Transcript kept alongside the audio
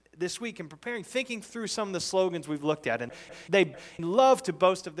this week in preparing, thinking through some of the slogans we've looked at. And they love to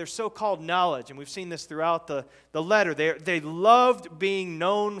boast of their so-called knowledge. And we've seen this throughout the letter. They loved being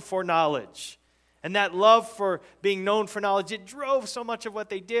known for knowledge. And that love for being known for knowledge, it drove so much of what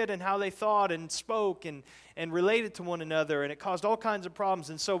they did and how they thought and spoke and related to one another. And it caused all kinds of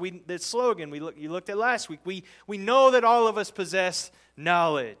problems. And so the slogan you looked at last week, we know that all of us possess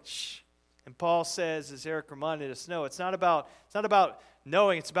knowledge. And Paul says, as Eric reminded us, no, it's not about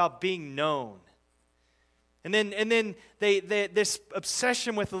knowing, it's about being known. And then they this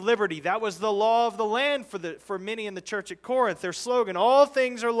obsession with liberty, that was the law of the land for many in the church at Corinth. Their slogan, all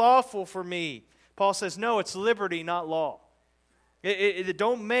things are lawful for me. Paul says, no, it's liberty, not law.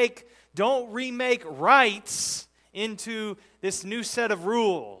 Don't remake rights into this new set of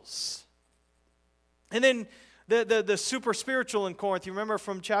rules. And then the super spiritual in Corinth, you remember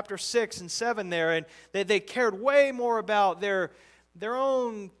from chapter 6 and 7 there, and they cared way more about their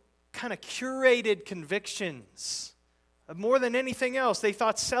own kind of curated convictions. More than anything else, they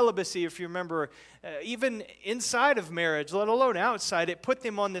thought celibacy, if you remember, even inside of marriage, let alone outside, it put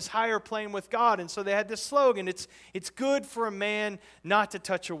them on this higher plane with God. And so they had this slogan, it's good for a man not to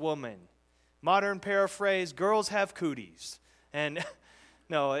touch a woman. Modern paraphrase, girls have cooties. And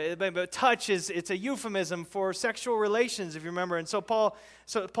no, but touch it's a euphemism for sexual relations, if you remember. And so Paul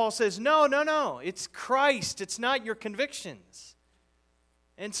says, no, it's Christ, it's not your convictions.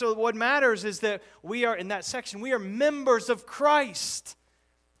 And so what matters is that we are, in that section, we are members of Christ.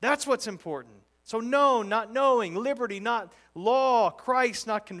 That's what's important. So know, not knowing, liberty, not law, Christ,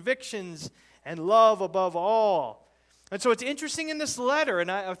 not convictions, and love above all. And so it's interesting in this letter, and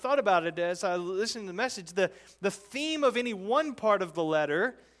I thought about it as I listened to the message, the theme of any one part of the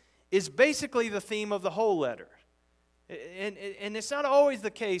letter is basically the theme of the whole letter. And it's not always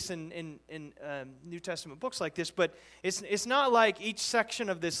the case in New Testament books like this, but it's not like each section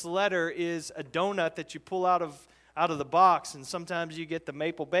of this letter is a donut that you pull out of the box, and sometimes you get the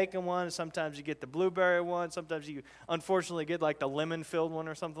maple bacon one, and sometimes you get the blueberry one, sometimes you unfortunately get like the lemon-filled one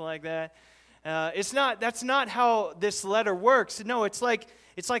or something like that. That's not how this letter works. No, it's like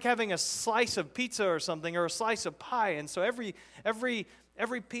having a slice of pizza or something, or a slice of pie, and so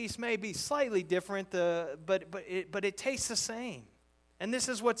every piece may be slightly different, but it tastes the same. And this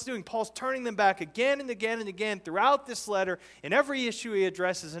is what's doing. Paul's turning them back again and again and again throughout this letter, in every issue he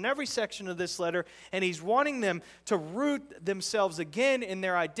addresses, in every section of this letter, and he's wanting them to root themselves again in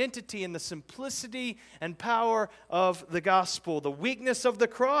their identity, in the simplicity and power of the gospel, the weakness of the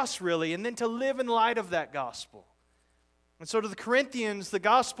cross, really, and then to live in light of that gospel. And so to the Corinthians, the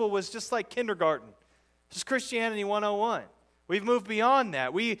gospel was just like kindergarten, just Christianity 101. We've moved beyond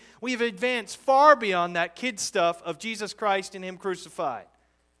that. We've advanced far beyond that kid stuff of Jesus Christ and Him crucified.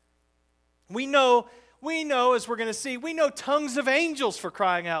 We know, as we're going to see, we know tongues of angels, for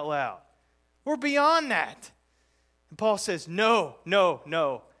crying out loud. We're beyond that. And Paul says, no.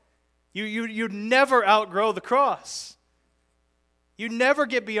 You never outgrow the cross. You never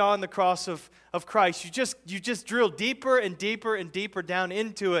get beyond the cross of Christ. You just drill deeper and deeper and deeper down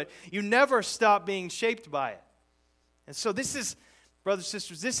into it. You never stop being shaped by it. And so this is, brothers and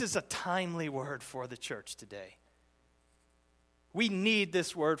sisters, this is a timely word for the church today. We need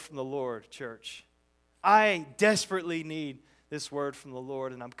this word from the Lord, church. I desperately need this word from the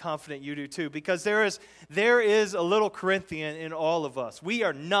Lord, and I'm confident you do too, because there is a little Corinthian in all of us. We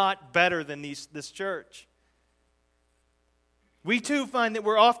are not better than this church. We too find that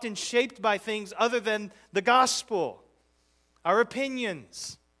we're often shaped by things other than the gospel, our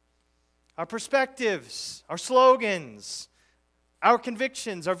opinions, our perspectives, our slogans, our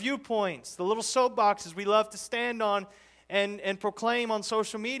convictions, our viewpoints, the little soapboxes we love to stand on and proclaim on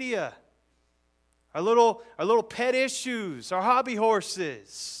social media, our little pet issues, our hobby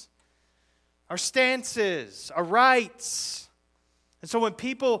horses, our stances, our rights. And so when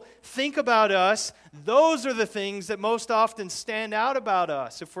people think about us, those are the things that most often stand out about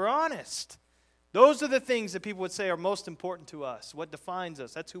us, if we're honest. Those are the things that people would say are most important to us, what defines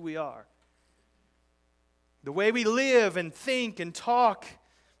us, that's who we are. The way we live and think and talk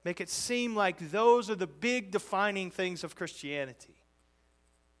make it seem like those are the big defining things of Christianity.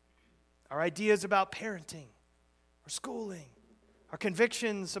 Our ideas about parenting, or schooling, our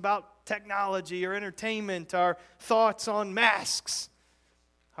convictions about technology or entertainment, our thoughts on masks,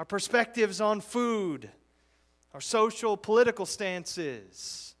 our perspectives on food, our social, political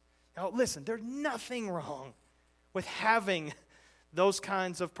stances. Now listen, there's nothing wrong with having those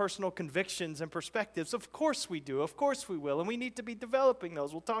kinds of personal convictions and perspectives. Of course we do. Of course we will. And we need to be developing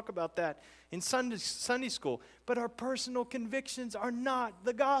those. We'll talk about that in Sunday school. But our personal convictions are not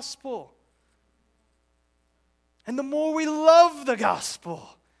the gospel. And the more we love the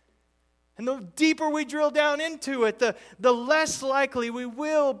gospel, And the deeper we drill down into it, the less likely we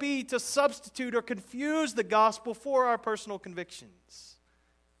will be to substitute or confuse the gospel for our personal convictions.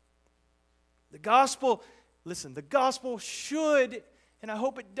 The gospel, listen, the gospel should, and I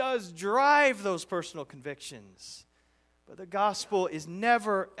hope it does, drive those personal convictions. But the gospel is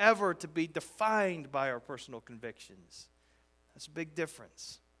never, ever to be defined by our personal convictions. That's a big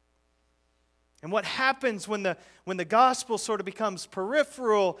difference. And what happens when the gospel sort of becomes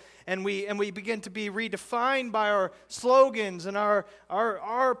peripheral and we begin to be redefined by our slogans and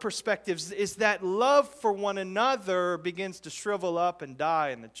our perspectives is that love for one another begins to shrivel up and die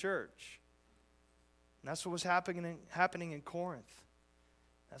in the church. And that's what was happening in Corinth.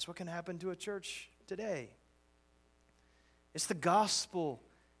 That's what can happen to a church today. It's the gospel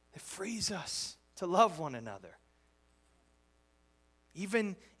that frees us to love one another.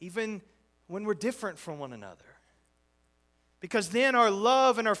 Even when we're different from one another. Because then our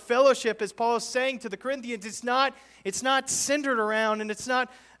love and our fellowship, as Paul is saying to the Corinthians, it's not centered around and it's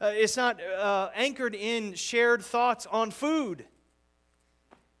not anchored in shared thoughts on food.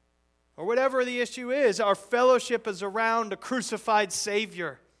 Or whatever the issue is, our fellowship is around a crucified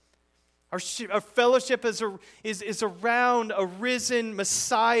Savior. Our fellowship is around a risen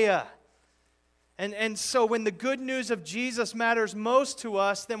Messiah. And so when the good news of Jesus matters most to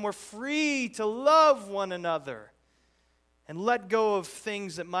us, then we're free to love one another and let go of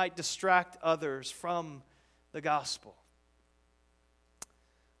things that might distract others from the gospel.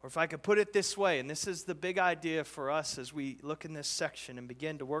 Or if I could put it this way, and this is the big idea for us as we look in this section and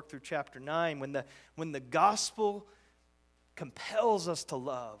begin to work through chapter 9, when the gospel compels us to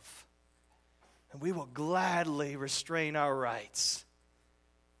love, and we will gladly restrain our rights.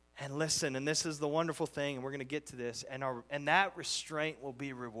 And listen, and this is the wonderful thing, and we're going to get to this, and that restraint will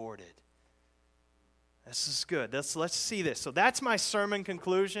be rewarded. This is good. Let's see this. So that's my sermon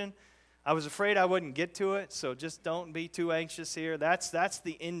conclusion. I was afraid I wouldn't get to it, so just don't be too anxious here. That's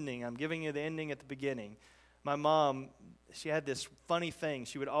the ending. I'm giving you the ending at the beginning. My mom, she had this funny thing.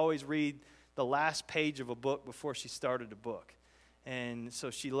 She would always read the last page of a book before she started a book. And so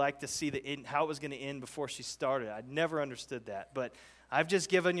she liked to see how it was going to end before she started. I never understood that, but I've just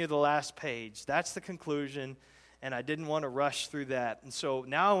given you the last page. That's the conclusion, and I didn't want to rush through that. And so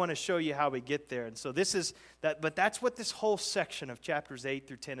now I want to show you how we get there. And so this is that, but that's what this whole section of chapters 8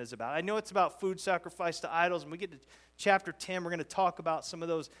 through 10 is about. I know it's about food sacrifice to idols, and we get to chapter 10, we're going to talk about some of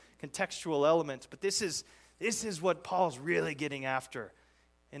those contextual elements, but this is what Paul's really getting after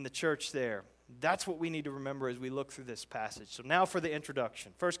in the church there. That's what we need to remember as we look through this passage. So now for the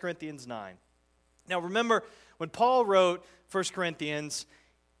introduction, 1 Corinthians 9. Now remember, when Paul wrote 1 Corinthians,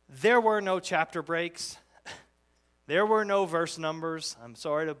 there were no chapter breaks. There were no verse numbers. I'm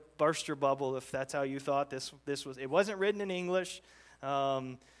sorry to burst your bubble if that's how you thought this was. It wasn't written in English.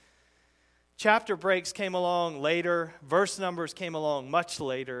 Chapter breaks came along later. Verse numbers came along much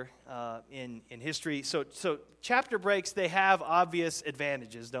later in history. So chapter breaks, they have obvious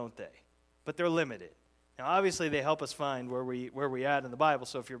advantages, don't they? But they're limited. Now, obviously, they help us find where we at in the Bible.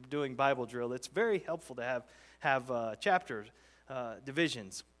 So if you're doing Bible drill, it's very helpful to have chapter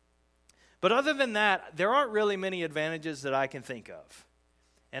divisions. But other than that, there aren't really many advantages that I can think of.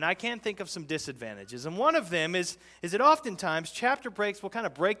 And I can think of some disadvantages. And one of them is that oftentimes chapter breaks will kind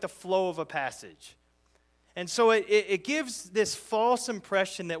of break the flow of a passage. And so it gives this false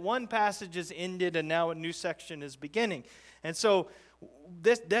impression that one passage is ended and now a new section is beginning. And so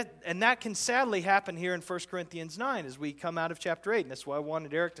that can sadly happen here in 1 Corinthians 9 as we come out of chapter 8. And that's why I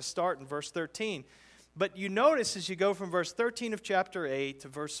wanted Eric to start in verse 13. But you notice as you go from verse 13 of chapter 8 to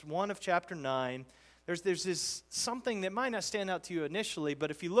verse 1 of chapter 9, there's this something that might not stand out to you initially,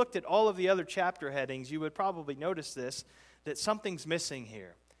 but if you looked at all of the other chapter headings, you would probably notice this, that something's missing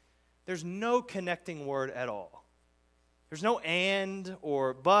here. There's no connecting word at all. There's no and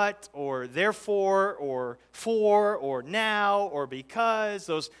or but or therefore or for or now or because.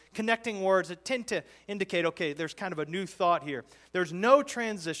 Those connecting words that tend to indicate, okay, there's kind of a new thought here. There's no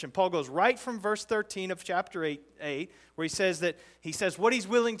transition. Paul goes right from verse 13 of chapter 8 where he says what he's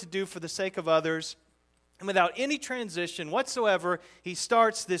willing to do for the sake of others. And without any transition whatsoever, he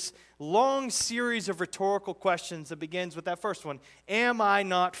starts this long series of rhetorical questions that begins with that first one. Am I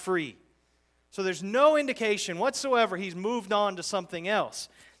not free? So there's no indication whatsoever he's moved on to something else.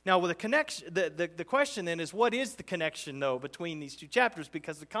 Now, with a connection, the question then is, what is the connection, though, between these two chapters?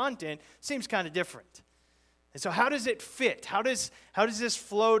 Because the content seems kind of different. And so how does it fit? How does this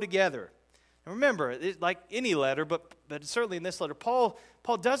flow together? And remember, like any letter, but certainly in this letter, Paul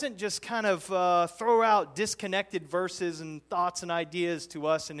doesn't just kind of throw out disconnected verses and thoughts and ideas to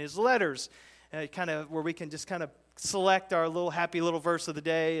us in his letters, kind of where we can just kind of select our little happy little verse of the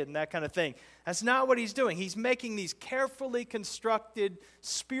day and that kind of thing. That's not what he's doing. He's making these carefully constructed,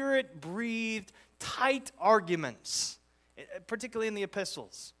 Spirit-breathed, tight arguments, particularly in the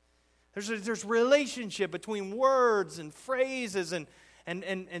epistles. There's relationship between words and phrases and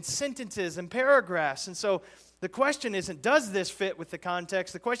sentences and paragraphs. And so the question isn't, does this fit with the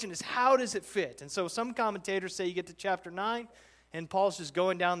context? The question is, how does it fit? And so some commentators say you get to chapter 9, and Paul's just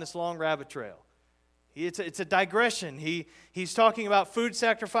going down this long rabbit trail. It's a digression. He's talking about food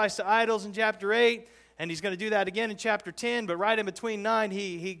sacrificed to idols in chapter 8, and he's going to do that again in chapter 10, but right in between 9,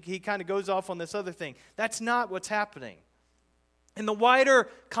 he kind of goes off on this other thing. That's not what's happening. In the wider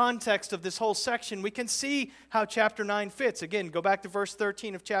context of this whole section, we can see how chapter 9 fits. Again, go back to verse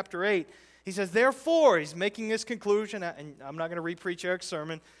 13 of chapter 8. He says, therefore, he's making this conclusion, and I'm not going to re-preach Eric's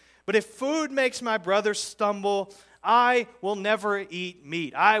sermon, but if food makes my brother stumble, I will never eat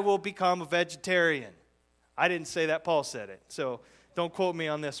meat. I will become a vegetarian. I didn't say that, Paul said it, so don't quote me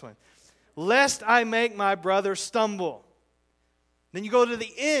on this one. Lest I make my brother stumble. Then you go to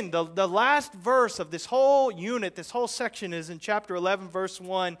the end. The last verse of this whole unit, this whole section is in chapter 11, verse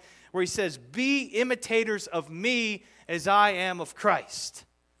 1, where he says, be imitators of me as I am of Christ.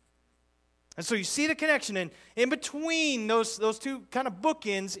 And so you see the connection. And in between those two kind of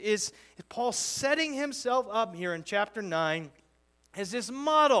bookends is Paul setting himself up here in chapter 9 as this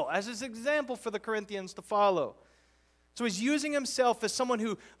model, as this example for the Corinthians to follow. So he's using himself as someone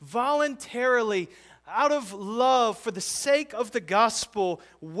who voluntarily, out of love for the sake of the gospel,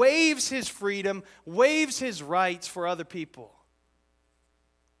 waives his freedom, waives his rights for other people.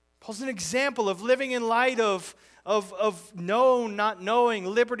 Paul's an example of living in light of known, not knowing,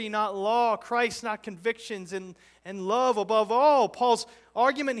 liberty, not law, Christ, not convictions, and love above all. Paul's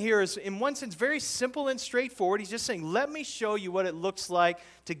argument here is, in one sense, very simple and straightforward. He's just saying, let me show you what it looks like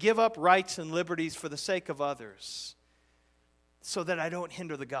to give up rights and liberties for the sake of others, so that I don't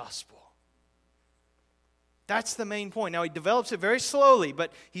hinder the gospel. That's the main point. Now, he develops it very slowly,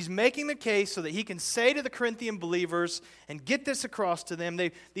 but he's making the case so that he can say to the Corinthian believers and get this across to them.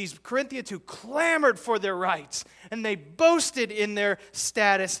 These Corinthians who clamored for their rights, and they boasted in their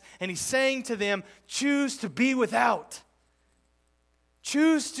status, and he's saying to them, choose to be without.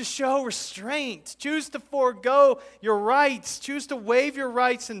 Choose to show restraint. Choose to forego your rights. Choose to waive your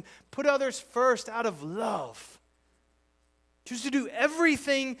rights and put others first out of love. Choose to do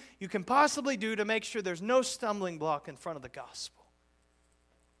everything you can possibly do to make sure there's no stumbling block in front of the gospel.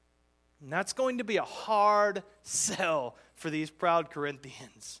 And that's going to be a hard sell for these proud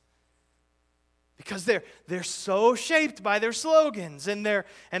Corinthians. Because they're so shaped by their slogans, and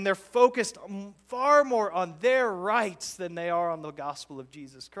they're focused far more on their rights than they are on the gospel of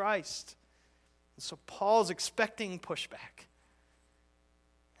Jesus Christ. And so Paul's expecting pushback.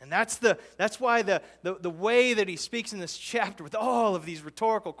 And that's why the way that he speaks in this chapter with all of these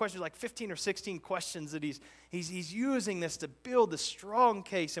rhetorical questions, like 15 or 16 questions that he's using this to build a strong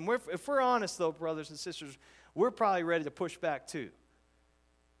case. And if we're honest, though, brothers and sisters, we're probably ready to push back too.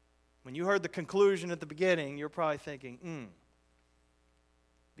 When you heard the conclusion at the beginning, you're probably thinking,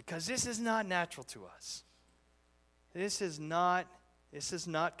 because this is not natural to us. This has not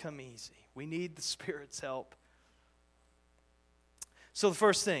come easy. We need the Spirit's help. So the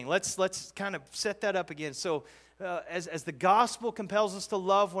first thing, let's kind of set that up again. So as the gospel compels us to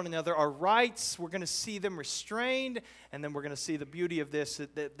love one another, our rights, we're going to see them restrained, and then we're going to see the beauty of this,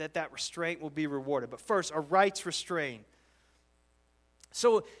 that restraint will be rewarded. But first, our rights restrained.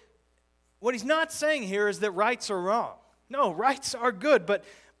 So what he's not saying here is that rights are wrong. No, rights are good, but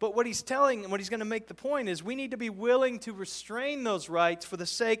what he's going to make the point is we need to be willing to restrain those rights for the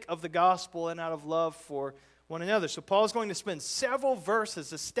sake of the gospel and out of love for one another. So Paul's going to spend several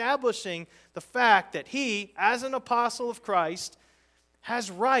verses establishing the fact that he, as an apostle of Christ, has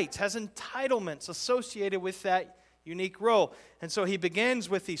rights, has entitlements associated with that unique role. And so he begins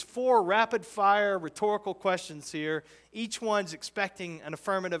with these 4 rapid-fire rhetorical questions here. Each one's expecting an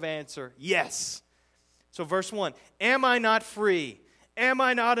affirmative answer, yes. So verse 1, am I not free? Am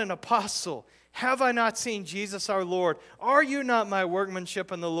I not an apostle? Have I not seen Jesus our Lord? Are you not my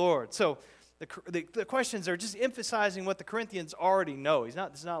workmanship in the Lord? So the questions are just emphasizing what the Corinthians already know.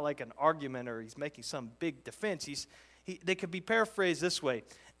 It's not like an argument or he's making some big defense. They could be paraphrased this way.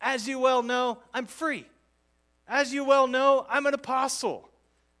 As you well know, I'm free. As you well know, I'm an apostle.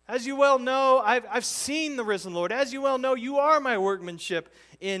 As you well know, I've seen the risen Lord. As you well know, you are my workmanship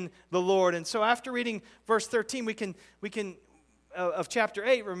in the Lord. And so after reading verse 13, we can of chapter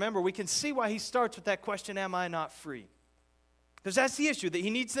 8, remember, we can see why he starts with that question, am I not free? Because that's the issue, that he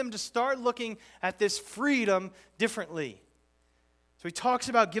needs them to start looking at this freedom differently. So he talks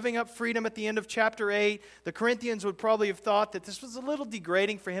about giving up freedom at the end of chapter 8. The Corinthians would probably have thought that this was a little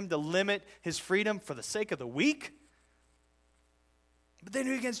degrading for him to limit his freedom for the sake of the weak. But then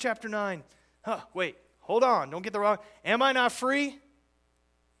he begins chapter 9. Wait, hold on, don't get the wrong. Am I not free?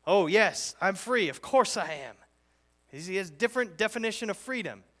 Oh, yes, I'm free. Of course I am. He has a different definition of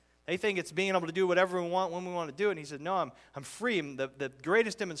freedom. They think it's being able to do whatever we want when we want to do it. And he said, no, I'm free. And the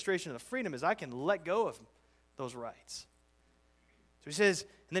greatest demonstration of the freedom is I can let go of those rights. So he says,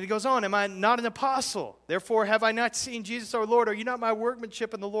 and then he goes on, am I not an apostle? Therefore, have I not seen Jesus our Lord? Are you not my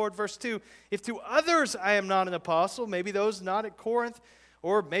workmanship in the Lord? Verse 2, if to others I am not an apostle, maybe those not at Corinth,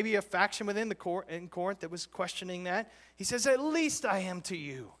 or maybe a faction within in Corinth that was questioning that. He says, at least I am to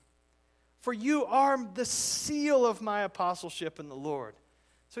you. For you are the seal of my apostleship in the Lord.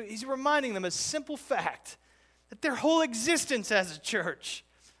 So he's reminding them a simple fact that their whole existence as a church,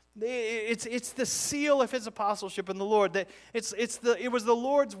 it's the seal of his apostleship in the Lord. That it was the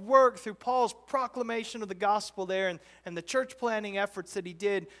Lord's work through Paul's proclamation of the gospel there and the church planting efforts that he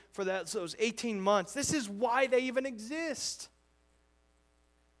did for those 18 months. This is why they even exist.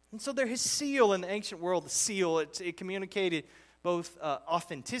 And so they're his seal in the ancient world. The seal, it communicated both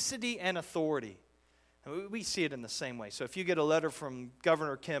authenticity and authority. And we see it in the same way. So if you get a letter from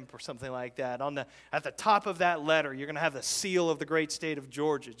Governor Kemp or something like that, at the top of that letter, you're going to have the seal of the great state of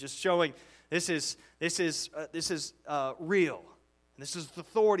Georgia, just showing this is real. And this is the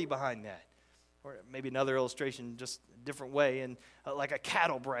authority behind that. Or maybe another illustration, just a different way, and like a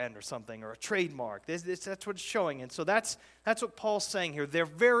cattle brand or something, or a trademark. That's what it's showing. And so that's what Paul's saying here. Their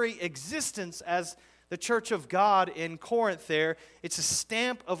very existence as the church of God in Corinth there, it's a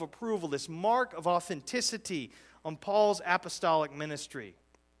stamp of approval, this mark of authenticity on Paul's apostolic ministry.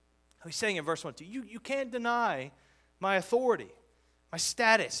 He's saying in verse 1, you can't deny my authority, my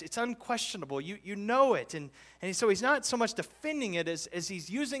status. It's unquestionable. You know it. And so he's not so much defending it as he's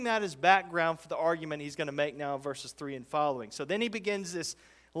using that as background for the argument he's going to make now in verses 3 and following. So then he begins this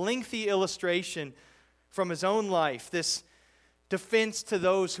lengthy illustration from his own life, this defense to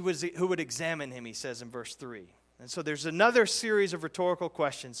those who would examine him, he says in verse 3. And so there's another series of rhetorical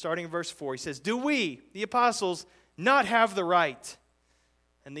questions, starting in verse 4. He says, do we, the apostles, not have the right?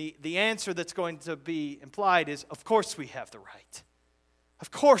 And the answer that's going to be implied is, of course we have the right.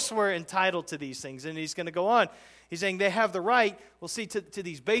 Of course we're entitled to these things. And he's going to go on. He's saying they have the right, we'll see, to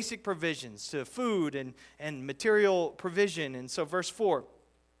these basic provisions, to food and material provision. And so verse 4,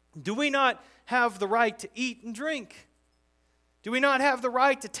 do we not have the right to eat and drink? Do we not have the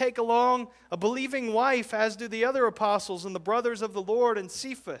right to take along a believing wife, as do the other apostles and the brothers of the Lord and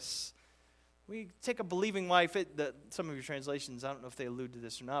Cephas? We take a believing wife. Some of your translations, I don't know if they allude to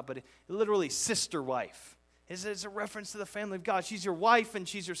this or not, but it literally sister wife. It's a reference to the family of God. She's your wife and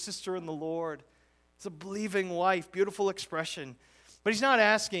she's your sister in the Lord. It's a believing wife, beautiful expression. But he's not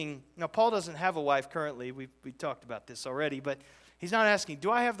asking, now Paul doesn't have a wife currently. We talked about this already, but he's not asking,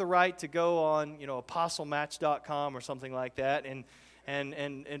 do I have the right to go on, apostlematch.com or something like that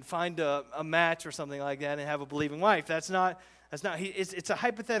and find a match or something like that and have a believing wife? It's a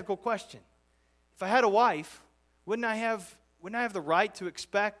hypothetical question. If I had a wife, wouldn't I have the right to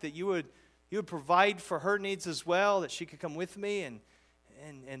expect that you would provide for her needs as well, that she could come with me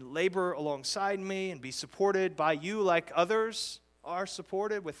and labor alongside me and be supported by you like others are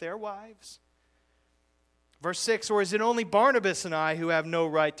supported with their wives? Verse 6, or is it only Barnabas and I who have no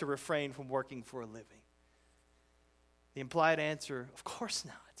right to refrain from working for a living? The implied answer, of course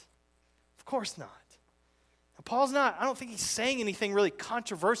not. Of course not. Now, Paul's not, I don't think he's saying anything really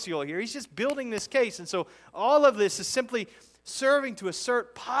controversial here. He's just building this case. And so all of this is simply serving to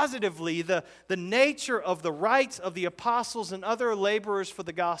assert positively the nature of the rights of the apostles and other laborers for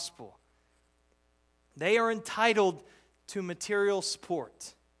the gospel. They are entitled to material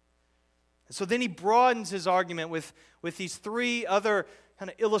support. So then he broadens his argument with these three other kind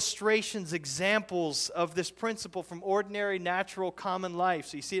of illustrations, examples of this principle from ordinary, natural, common life.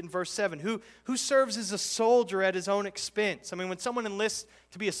 So you see it in verse 7. Who serves as a soldier at his own expense? I mean, when someone enlists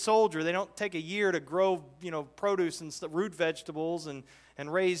to be a soldier, they don't take a year to grow, produce and root vegetables and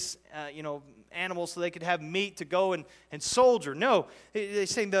raise, animals so they could have meat to go and soldier. No, they're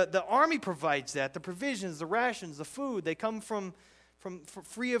saying the army provides that. The provisions, the rations, the food, they come from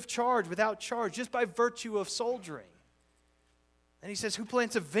free of charge, without charge, just by virtue of soldiering. And he says, who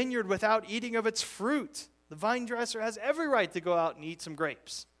plants a vineyard without eating of its fruit? The vine dresser has every right to go out and eat some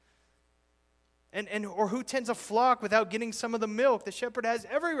grapes. Or who tends a flock without getting some of the milk? The shepherd has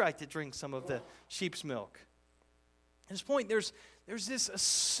every right to drink some of the sheep's milk. At this point, there's this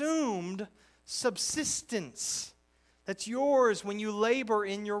assumed subsistence that's yours when you labor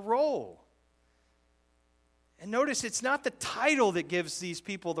in your role. And notice it's not the title that gives these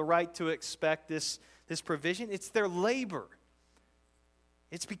people the right to expect this provision. It's their labor.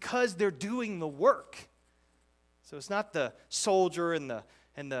 It's because they're doing the work. So it's not the soldier and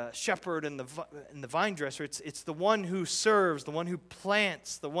the shepherd and the vine dresser. It's the one who serves, the one who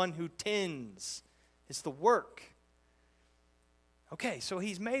plants, the one who tends. It's the work. Okay, so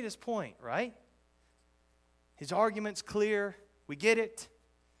he's made his point, right? His argument's clear. We get it.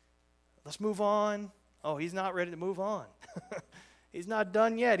 Let's move on. Oh, he's not ready to move on. He's not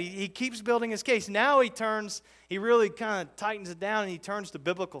done yet. He keeps building his case. Now he really kind of tightens it down, and he turns to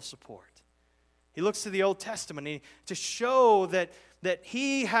biblical support. He looks to the Old Testament to show that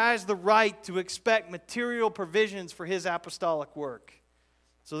he has the right to expect material provisions for his apostolic work.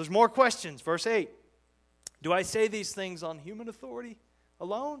 So there's more questions. Verse 8. Do I say these things on human authority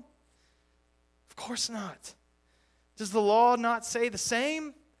alone? Of course not. Does the law not say the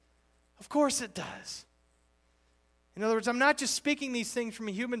same? Of course it does. In other words, I'm not just speaking these things from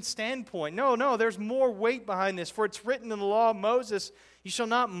a human standpoint. No, there's more weight behind this. For it's written in the law of Moses, you shall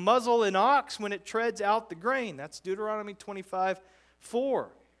not muzzle an ox when it treads out the grain. That's Deuteronomy 25:4.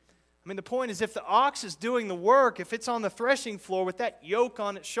 I mean, the point is, if the ox is doing the work, if it's on the threshing floor with that yoke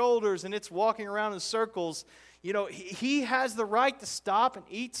on its shoulders and it's walking around in circles, he has the right to stop and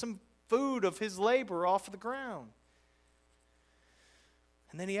eat some food of his labor off of the ground.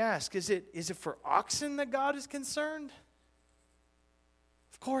 And then he asks, is it for oxen that God is concerned?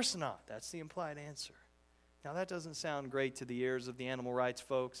 Of course not. That's the implied answer. Now, that doesn't sound great to the ears of the animal rights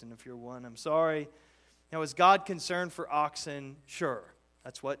folks, and if you're one, I'm sorry. Now, is God concerned for oxen? Sure.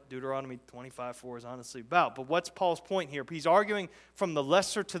 That's what Deuteronomy 25:4 is honestly about. But what's Paul's point here? He's arguing from the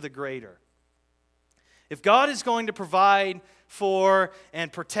lesser to the greater. If God is going to provide for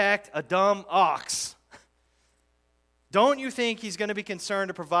and protect a dumb ox, don't you think he's going to be concerned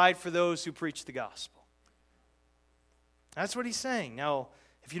to provide for those who preach the gospel? That's what he's saying. Now,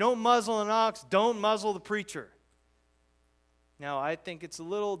 if you don't muzzle an ox, don't muzzle the preacher. Now, I think it's a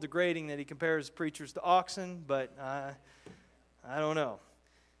little degrading that he compares preachers to oxen, but I don't know.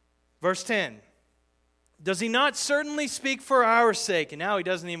 Verse 10. Does he not certainly speak for our sake? And now he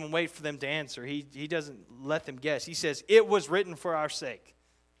doesn't even wait for them to answer. He doesn't let them guess. He says, it was written for our sake.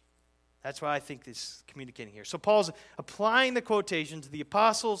 That's why I think this is communicating here. So Paul's applying the quotation to the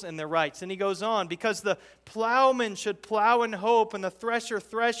apostles and their rights. And he goes on, because the plowman should plow in hope and the thresher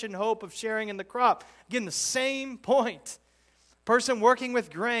thresh in hope of sharing in the crop. Again, the same point. Person working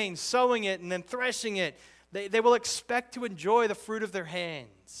with grain, sowing it and then threshing it, they will expect to enjoy the fruit of their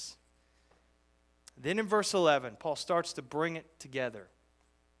hands. Then in verse 11, Paul starts to bring it together.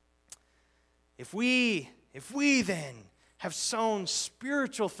 If we then have sown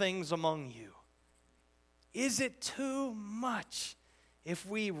spiritual things among you, is it too much if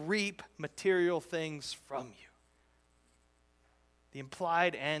we reap material things from you? The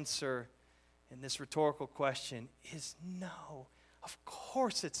implied answer in this rhetorical question is no. Of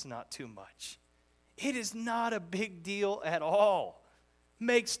course it's not too much. It is not a big deal at all.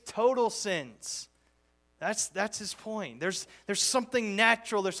 Makes total sense. That's his point. There's something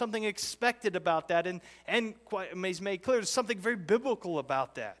natural, there's something expected about that, and he's made clear there's something very biblical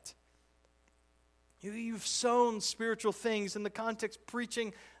about that. You've sown spiritual things in the context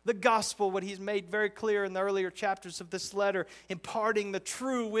preaching the gospel, what he's made very clear in the earlier chapters of this letter, imparting the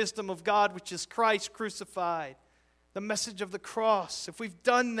true wisdom of God, which is Christ crucified, the message of the cross. If we've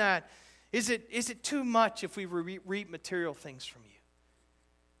done that, is it too much if we reap material things from you?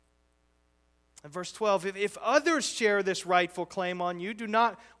 In verse 12, if others share this rightful claim on you, do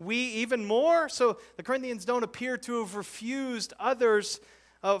not we even more? So the Corinthians don't appear to have refused others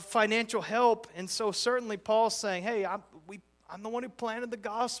of financial help. And so certainly Paul's saying, hey, I'm the one who planted the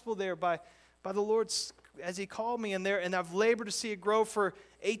gospel there by the Lord as he called me in there, and I've labored to see it grow for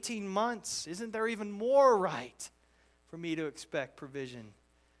 18 months. Isn't there even more right for me to expect provision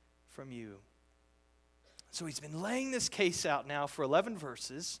from you? So he's been laying this case out now for 11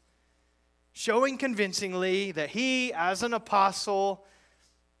 verses, showing convincingly that he, as an apostle,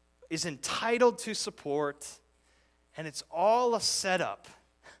 is entitled to support, and it's all a setup.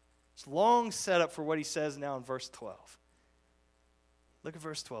 It's a long setup for what he says now in verse 12. Look at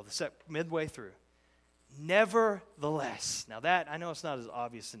verse 12, midway through. Nevertheless. Now that, I know it's not as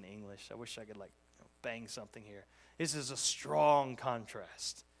obvious in English. I wish I could bang something here. This is a strong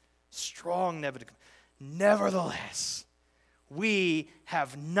contrast. Strong nevertheless. We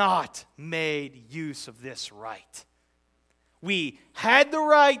have not made use of this right. We had the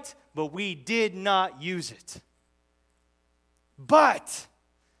right, but we did not use it. But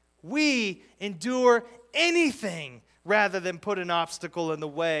we endure anything rather than put an obstacle in the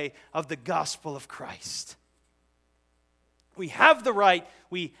way of the gospel of Christ. We have the right,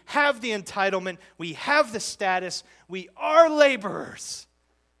 we have the entitlement, we have the status, we are laborers.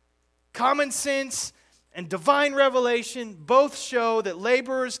 Common sense and divine revelation both show that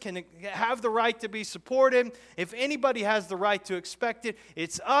laborers can have the right to be supported. If anybody has the right to expect it,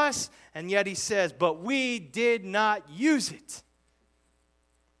 it's us. And yet he says, but we did not use it.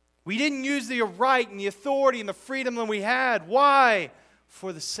 We didn't use the right and the authority and the freedom that we had. Why?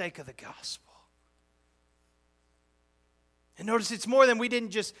 For the sake of the gospel. And notice it's more than we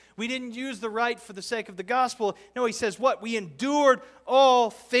didn't use the right for the sake of the gospel. No, he says what? We endured all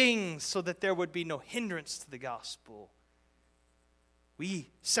things so that there would be no hindrance to the gospel.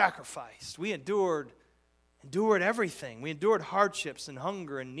 We sacrificed. We endured everything. We endured hardships and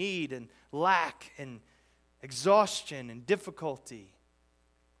hunger and need and lack and exhaustion and difficulty.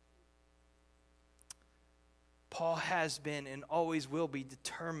 Paul has been and always will be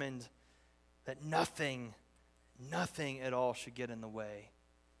determined that nothing at all should get in the way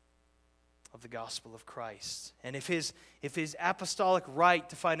of the gospel of Christ. And if his apostolic right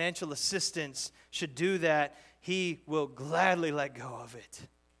to financial assistance should do that, he will gladly let go of it.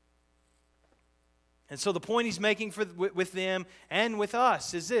 And so the point he's making with them and with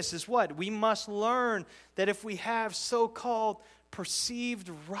us is what? We must learn that if we have so-called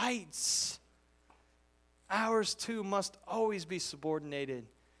perceived rights, ours too must always be subordinated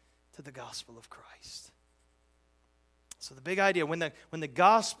to the gospel of Christ. So the big idea, when the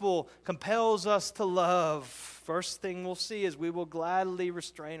gospel compels us to love, first thing we'll see is we will gladly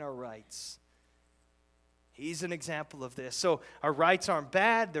restrain our rights. He's an example of this. So our rights aren't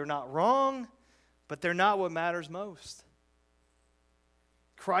bad, they're not wrong, but they're not what matters most.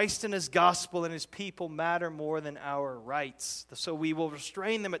 Christ and his gospel and his people matter more than our rights. So we will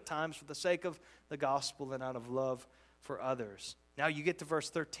restrain them at times for the sake of the gospel and out of love for others. Now you get to verse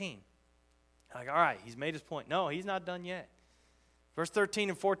 13. Like, all right, he's made his point. No, he's not done yet. Verse 13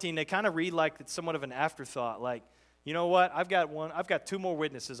 and 14, they kind of read like it's somewhat of an afterthought. Like, you know what? I've got two more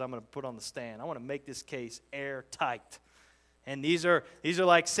witnesses I'm going to put on the stand. I want to make this case airtight. And these are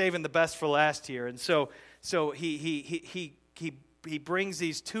like saving the best for last here. And so he brings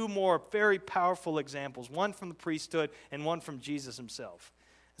these two more very powerful examples, one from the priesthood and one from Jesus himself.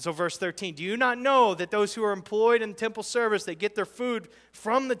 So verse 13, do you not know that those who are employed in temple service, they get their food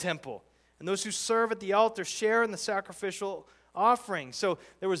from the temple? And those who serve at the altar share in the sacrificial offering. So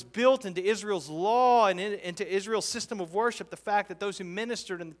there was built into Israel's law and into Israel's system of worship the fact that those who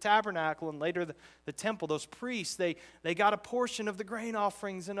ministered in the tabernacle and later the temple, those priests, they got a portion of the grain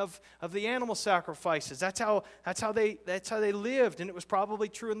offerings and of the animal sacrifices. That's how they lived, and it was probably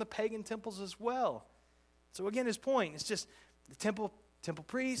true in the pagan temples as well. So again, his point is just the temple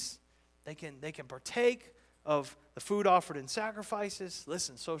priests, they can partake of the food offered in sacrifices.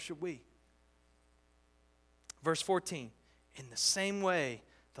 Listen, so should we. Verse 14, in the same way,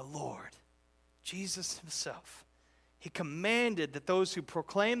 the Lord, Jesus himself, he commanded that those who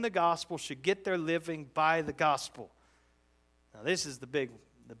proclaim the gospel should get their living by the gospel. Now this is the big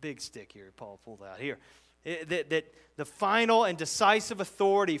stick here Paul pulled out here. That the final and decisive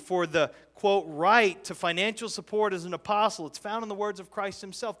authority for the, quote, right to financial support as an apostle, it's found in the words of Christ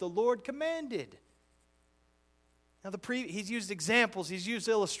himself. The Lord commanded. Now, he's used examples, he's used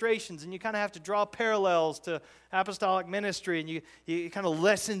illustrations, and you kind of have to draw parallels to apostolic ministry, and you kind of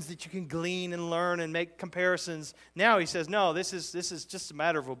lessons that you can glean and learn and make comparisons. Now he says, no, this is just a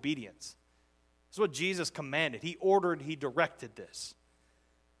matter of obedience. This is what Jesus commanded. He ordered, he directed this.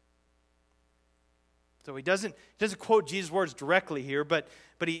 So he doesn't quote Jesus' words directly here, but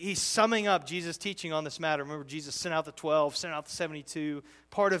he's summing up Jesus' teaching on this matter. Remember, Jesus sent out the 12, sent out the 72.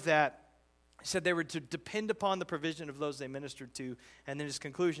 Part of that, he said they were to depend upon the provision of those they ministered to. And then his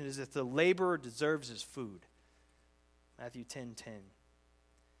conclusion is that the laborer deserves his food. Matthew 10:10.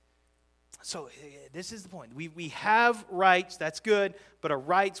 So this is the point. We have rights, that's good, but our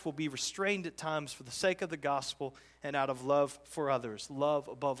rights will be restrained at times for the sake of the gospel and out of love for others. Love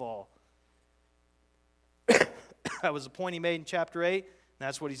above all. That was the point he made in chapter 8, and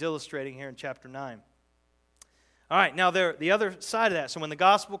that's what he's illustrating here in chapter 9. All right, now the other side of that. So when the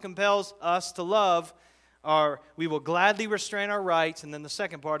gospel compels us to love, we will gladly restrain our rights, and then the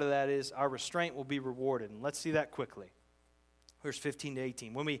second part of that is our restraint will be rewarded. And let's see that quickly. Verse 15 to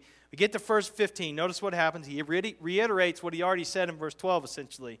 18. When we get to verse 15, notice what happens. He reiterates what he already said in verse 12,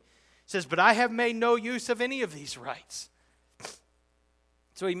 essentially. He says, but I have made no use of any of these rights.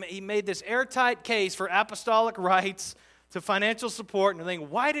 So he made this airtight case for apostolic rights to financial support, and you're thinking,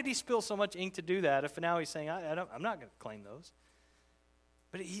 why did he spill so much ink to do that if now he's saying, I'm not going to claim those?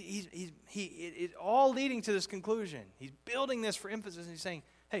 But it's all leading to this conclusion. He's building this for emphasis, and he's saying,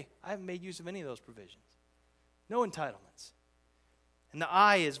 hey, I haven't made use of any of those provisions. No entitlements. And the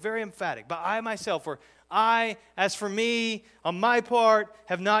I is very emphatic. But I myself, or I, as for me, on my part,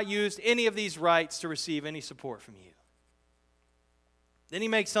 have not used any of these rights to receive any support from you. Then he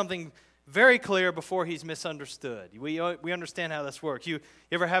makes something very clear before he's misunderstood. We understand how this works. You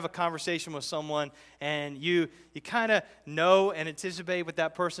ever have a conversation with someone and you kind of know and anticipate what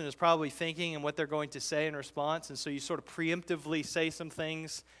that person is probably thinking and what they're going to say in response, and so you sort of preemptively say some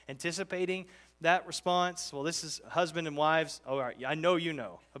things anticipating that response? Well, this is husband and wives. Oh, all right, I know you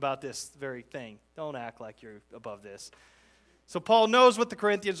know about this very thing. Don't act like you're above this. So Paul knows what the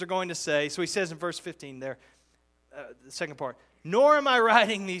Corinthians are going to say. So he says in verse 15 there, the second part, nor am I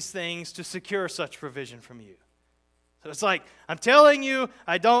writing these things to secure such provision from you. So it's like, I'm telling you,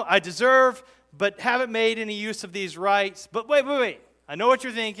 I deserve, but haven't made any use of these rights. But wait. I know what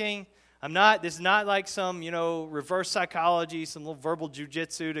you're thinking. This is not like some, reverse psychology, some little verbal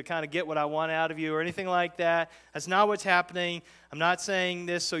jujitsu to kind of get what I want out of you or anything like that. That's not what's happening. I'm not saying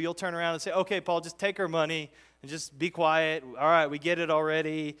this so you'll turn around and say, okay, Paul, just take our money and just be quiet. All right, we get it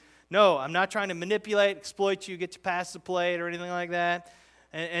already. No, I'm not trying to manipulate, exploit you, get you past the plate or anything like that.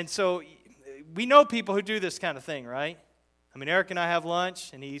 And so we know people who do this kind of thing, right? I mean, Eric and I have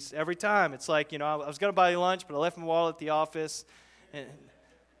lunch, and every time, it's like, I was going to buy you lunch, but I left my wallet at the office. And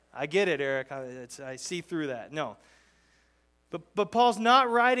I get it, Eric. I see through that. No. But Paul's not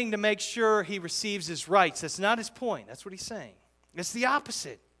writing to make sure he receives his rights. That's not his point. That's what he's saying. It's the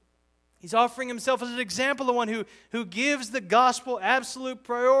opposite. He's offering himself as an example of one who gives the gospel absolute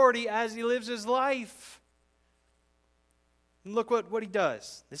priority as he lives his life. And look what he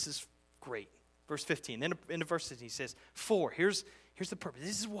does. This is great. Verse 15. In verse 15 he says, "For," here's the purpose.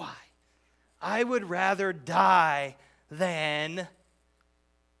 This is why. "I would rather die than,"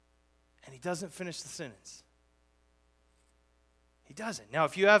 and he doesn't finish the sentence. He doesn't. Now,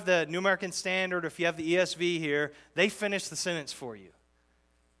 if you have the New American Standard, or if you have the ESV here, they finish the sentence for you.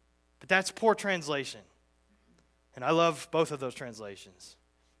 But that's poor translation. And I love both of those translations.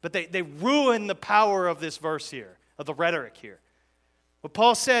 But they ruin the power of this verse here, of the rhetoric here. What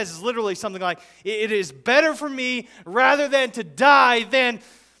Paul says is literally something like, it is better for me rather than to die than,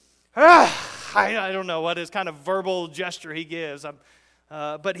 I don't know what his kind of verbal gesture he gives.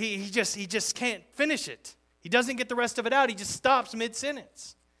 But he just can't finish it. He doesn't get the rest of it out. He just stops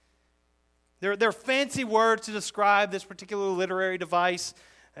mid-sentence. They're fancy words to describe this particular literary device,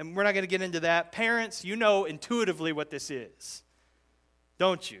 and we're not going to get into that. Parents, you know intuitively what this is,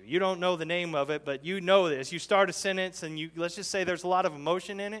 don't you? You don't know the name of it, but you know this. You start a sentence, and let's just say there's a lot of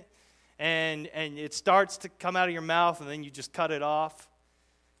emotion in it, and it starts to come out of your mouth, and then you just cut it off.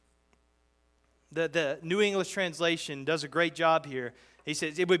 The New English translation does a great job here. He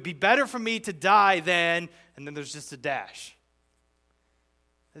says, it would be better for me to die than, and then there's just a dash.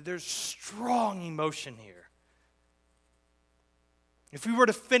 There's strong emotion here. If we were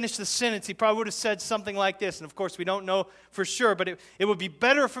to finish the sentence, he probably would have said something like this, and of course we don't know for sure, but it would be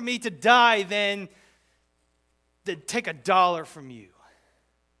better for me to die than take $1 from you.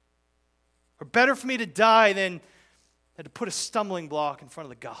 Or better for me to die than to put a stumbling block in front of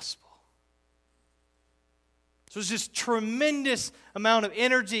the gospel. So there's this tremendous amount of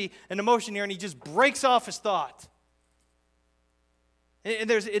energy and emotion here, and he just breaks off his thought. And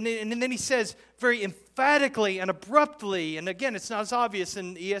then he says very emphatically and abruptly, and again, it's not as obvious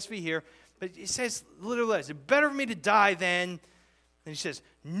in the ESV here, but he says literally, it's better for me to die than, and he says,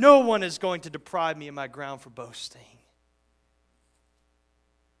 no one is going to deprive me of my ground for boasting.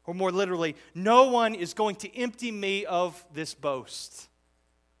 Or more literally, no one is going to empty me of this boast.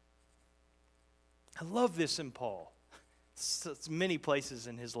 I love this in Paul. It's many places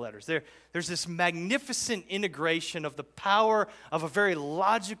in his letters. There's this magnificent integration of the power of a very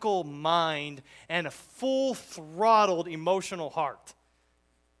logical mind and a full-throttled emotional heart.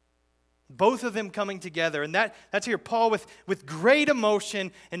 Both of them coming together. And that's here, Paul with great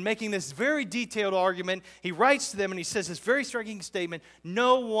emotion and making this very detailed argument. He writes to them and he says this very striking statement,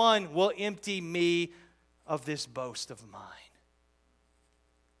 no one will empty me of this boast of mine.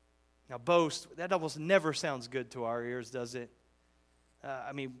 Now, boast, that almost never sounds good to our ears, does it?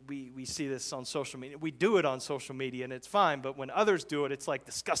 We see this on social media. We do it on social media, and it's fine, but when others do it, it's like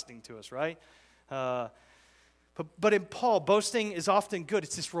disgusting to us, right? But in Paul, boasting is often good.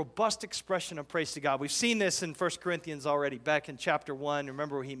 It's this robust expression of praise to God. We've seen this in 1 Corinthians already, back in chapter 1.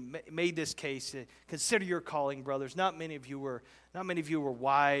 Remember, he made this case, consider your calling, brothers. Not many of you were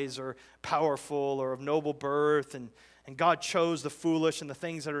wise or powerful or of noble birth, and God chose the foolish and the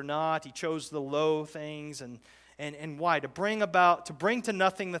things that are not. He chose the low things. And why? To bring to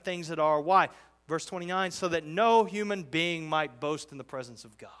nothing the things that are. Why? Verse 29, so that no human being might boast in the presence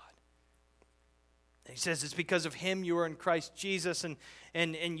of God. He says it's because of him you are in Christ Jesus,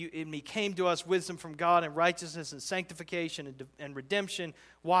 and he came to us wisdom from God and righteousness and sanctification and redemption.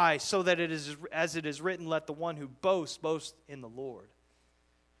 Why? So that it is, as it is written, let the one who boasts, boast in the Lord.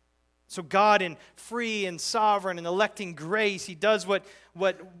 So God, in free and sovereign and electing grace, he does what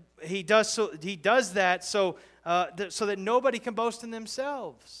he does. So he does that so that nobody can boast in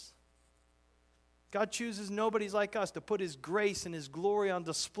themselves. God chooses nobodies like us to put his grace and his glory on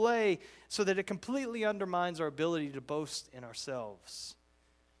display so that it completely undermines our ability to boast in ourselves.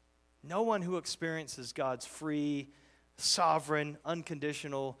 No one who experiences God's free, sovereign,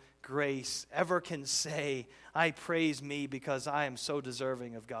 unconditional grace ever can say, I praise me because I am so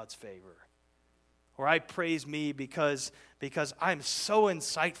deserving of God's favor. Or I praise me because I'm so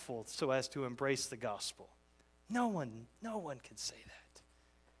insightful so as to embrace the gospel. No one can say that.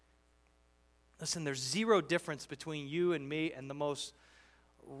 Listen, there's zero difference between you and me and the most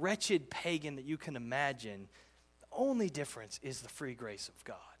wretched pagan that you can imagine. The only difference is the free grace of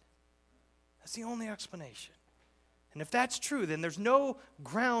God. That's the only explanation. And if that's true, then there's no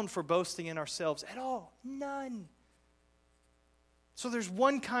ground for boasting in ourselves at all. None. So there's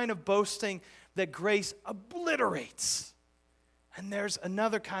one kind of boasting that grace obliterates. And there's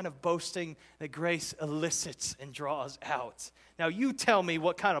another kind of boasting that grace elicits and draws out. Now you tell me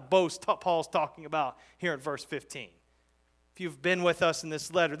what kind of boast Paul's talking about here in verse 15. If you've been with us in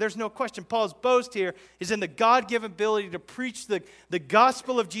this letter, there's no question Paul's boast here is in the God-given ability to preach the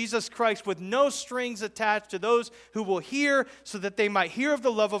gospel of Jesus Christ with no strings attached to those who will hear, so that they might hear of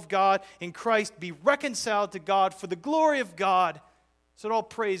the love of God in Christ, be reconciled to God for the glory of God, so that all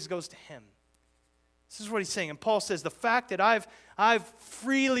praise goes to him. This is what he's saying. And Paul says, the fact that I've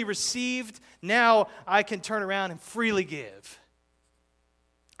freely received, now I can turn around and freely give.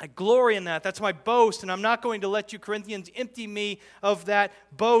 I glory in that. That's my boast, and I'm not going to let you Corinthians empty me of that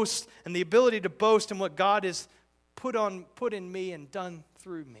boast and the ability to boast in what God has put in me and done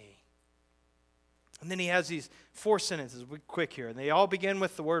through me. And then he has these 4 sentences. We're quick here. And they all begin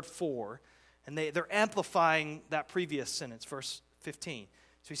with the word for, and they're amplifying that previous sentence, verse 15.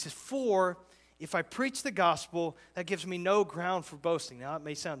 So he says, for if I preach the gospel, that gives me no ground for boasting. Now, it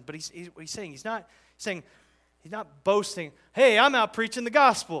may sound, but he's saying, he's not boasting, hey, I'm out preaching the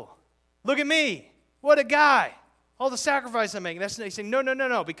gospel. Look at me. What a guy. All the sacrifice I'm making. He's saying,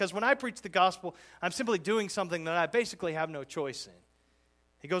 no, because when I preach the gospel, I'm simply doing something that I basically have no choice in.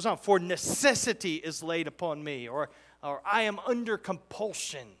 He goes on, for necessity is laid upon me, or I am under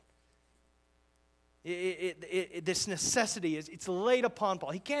compulsion. This necessity, it's laid upon Paul.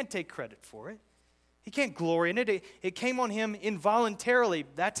 He can't take credit for it. He can't glory in it. It came on him involuntarily.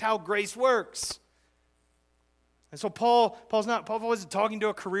 That's how grace works. And so Paul wasn't talking to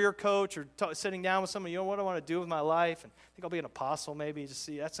a career coach or sitting down with someone, what do I want to do with my life? And I think I'll be an apostle maybe. Just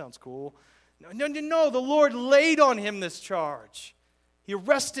see, that sounds cool. No, the Lord laid on him this charge. He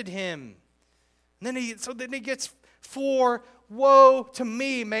arrested him. And then he gets, for woe to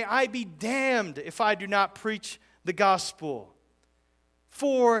me, may I be damned if I do not preach the gospel.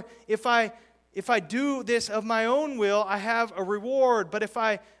 For if I do this of my own will, I have a reward. But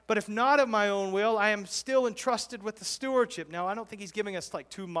if not of my own will, I am still entrusted with the stewardship. Now, I don't think he's giving us like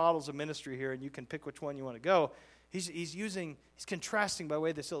 2 models of ministry here, and you can pick which one you want to go. He's contrasting by way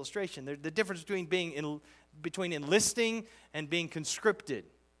of this illustration. The difference between enlisting and being conscripted.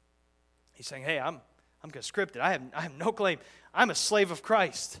 He's saying, hey, I'm conscripted. I have no claim. I'm a slave of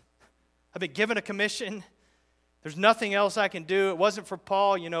Christ. I've been given a commission. There's nothing else I can do. It wasn't for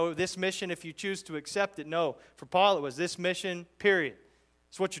Paul, this mission if you choose to accept it. No, for Paul it was this mission, period.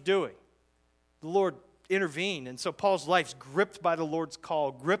 It's what you're doing. The Lord intervened. And so Paul's life's gripped by the Lord's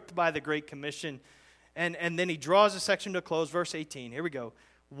call, gripped by the Great Commission. And then he draws a section to a close, verse 18. Here we go.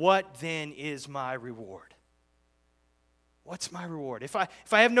 What then is my reward? What's my reward? If I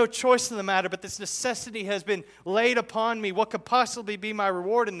have no choice in the matter, but this necessity has been laid upon me, what could possibly be my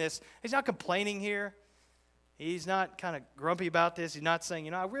reward in this? He's not complaining here. He's not kind of grumpy about this. He's not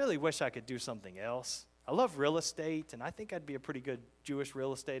saying, I really wish I could do something else. I love real estate, and I think I'd be a pretty good Jewish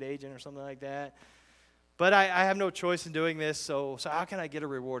real estate agent or something like that. But I have no choice in doing this, so how can I get a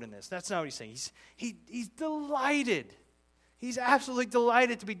reward in this? That's not what he's saying. He's delighted. He's absolutely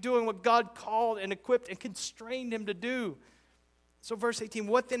delighted to be doing what God called and equipped and constrained him to do. So verse 18,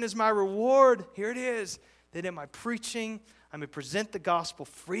 what then is my reward? Here it is, that in my preaching I may present the gospel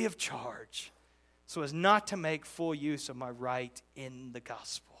free of charge, so as not to make full use of my right in the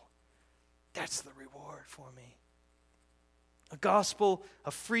gospel. That's the reward for me. A gospel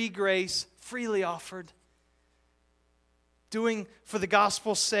of free grace, freely offered. Doing for the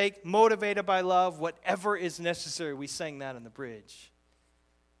gospel's sake, motivated by love, whatever is necessary. We sang that in the bridge.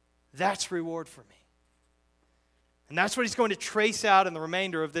 That's reward for me. And that's what he's going to trace out in the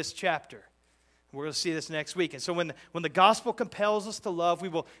remainder of this chapter. We're going to see this next week. And so when the gospel compels us to love, we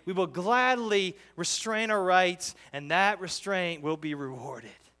will gladly restrain our rights, and that restraint will be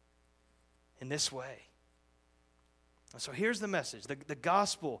rewarded in this way. And so here's the message. The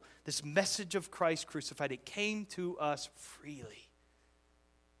gospel, this message of Christ crucified, it came to us freely.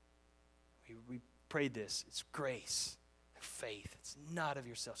 We prayed this. It's grace, faith. It's not of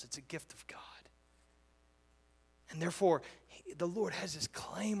yourselves. It's a gift of God. And therefore, the Lord has his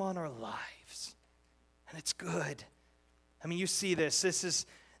claim on our lives. And it's good. I mean, you see this.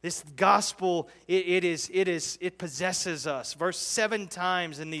 This gospel, it possesses us. Verse 7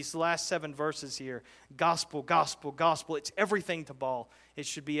 times in these last 7 verses here. Gospel, gospel, gospel. It's everything to Paul. It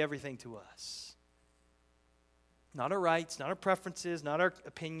should be everything to us. Not our rights, not our preferences, not our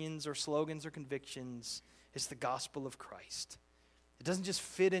opinions or slogans or convictions. It's the gospel of Christ. It doesn't just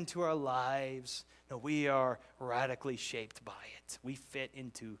fit into our lives. No, we are radically shaped by it. We fit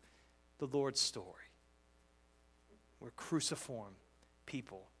into the Lord's story. We're cruciform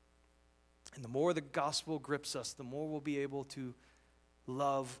people. And the more the gospel grips us, the more we'll be able to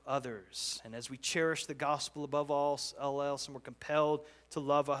love others. And as we cherish the gospel above all else, and we're compelled to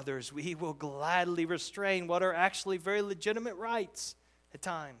love others, we will gladly restrain what are actually very legitimate rights at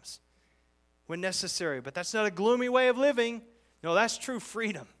times when necessary. But that's not a gloomy way of living. No, that's true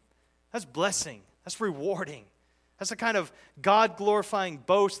freedom. That's blessing. That's rewarding. That's the kind of God-glorifying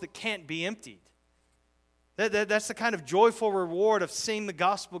boast that can't be emptied. That's the kind of joyful reward of seeing the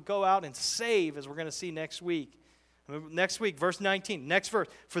gospel go out and save, as we're going to see next week. Next week, verse 19, next verse.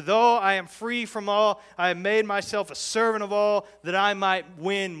 For though I am free from all, I have made myself a servant of all, that I might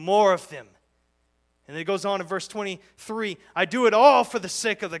win more of them. And then it goes on in verse 23, I do it all for the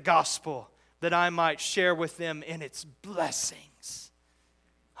sake of the gospel, that I might share with them in its blessings.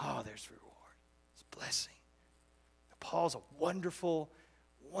 Oh, there's reward. It's blessing. Paul's a wonderful,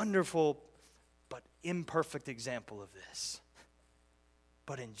 wonderful, but imperfect example of this.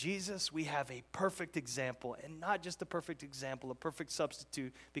 But in Jesus, we have a perfect example, and not just a perfect example, a perfect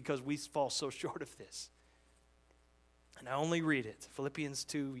substitute, because we fall so short of this. And I only read it. Philippians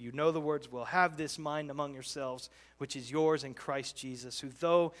 2, you know the words, will have this mind among yourselves, which is yours in Christ Jesus, who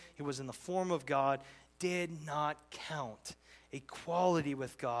though he was in the form of God, did not count equality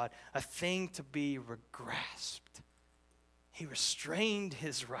with God a thing to be grasped. He restrained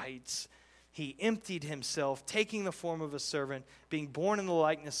his rights. He emptied himself, taking the form of a servant, being born in the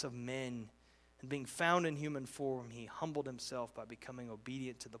likeness of men, and being found in human form, he humbled himself by becoming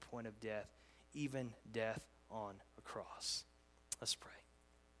obedient to the point of death, even death on a cross. Let's pray.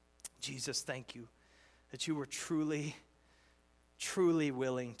 Jesus, thank you that you were truly, truly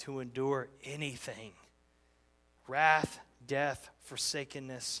willing to endure anything. Wrath, death,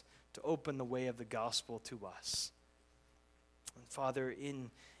 forsakenness, to open the way of the gospel to us. And Father,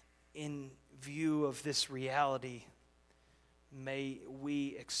 in view of this reality, may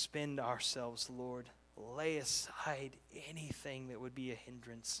we expend ourselves, Lord. Lay aside anything that would be a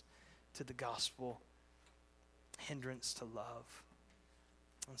hindrance to the gospel, hindrance to love.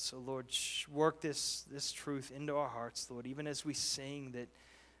 And so, Lord, work this truth into our hearts, Lord, even as we sing that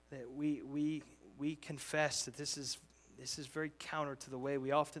we confess that this is very counter to the way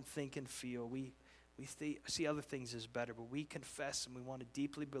we often think and feel. We see other things as better, but we confess and we want to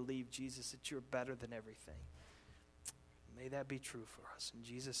deeply believe, Jesus, that you're better than everything. May that be true for us. In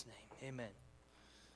Jesus' name, amen.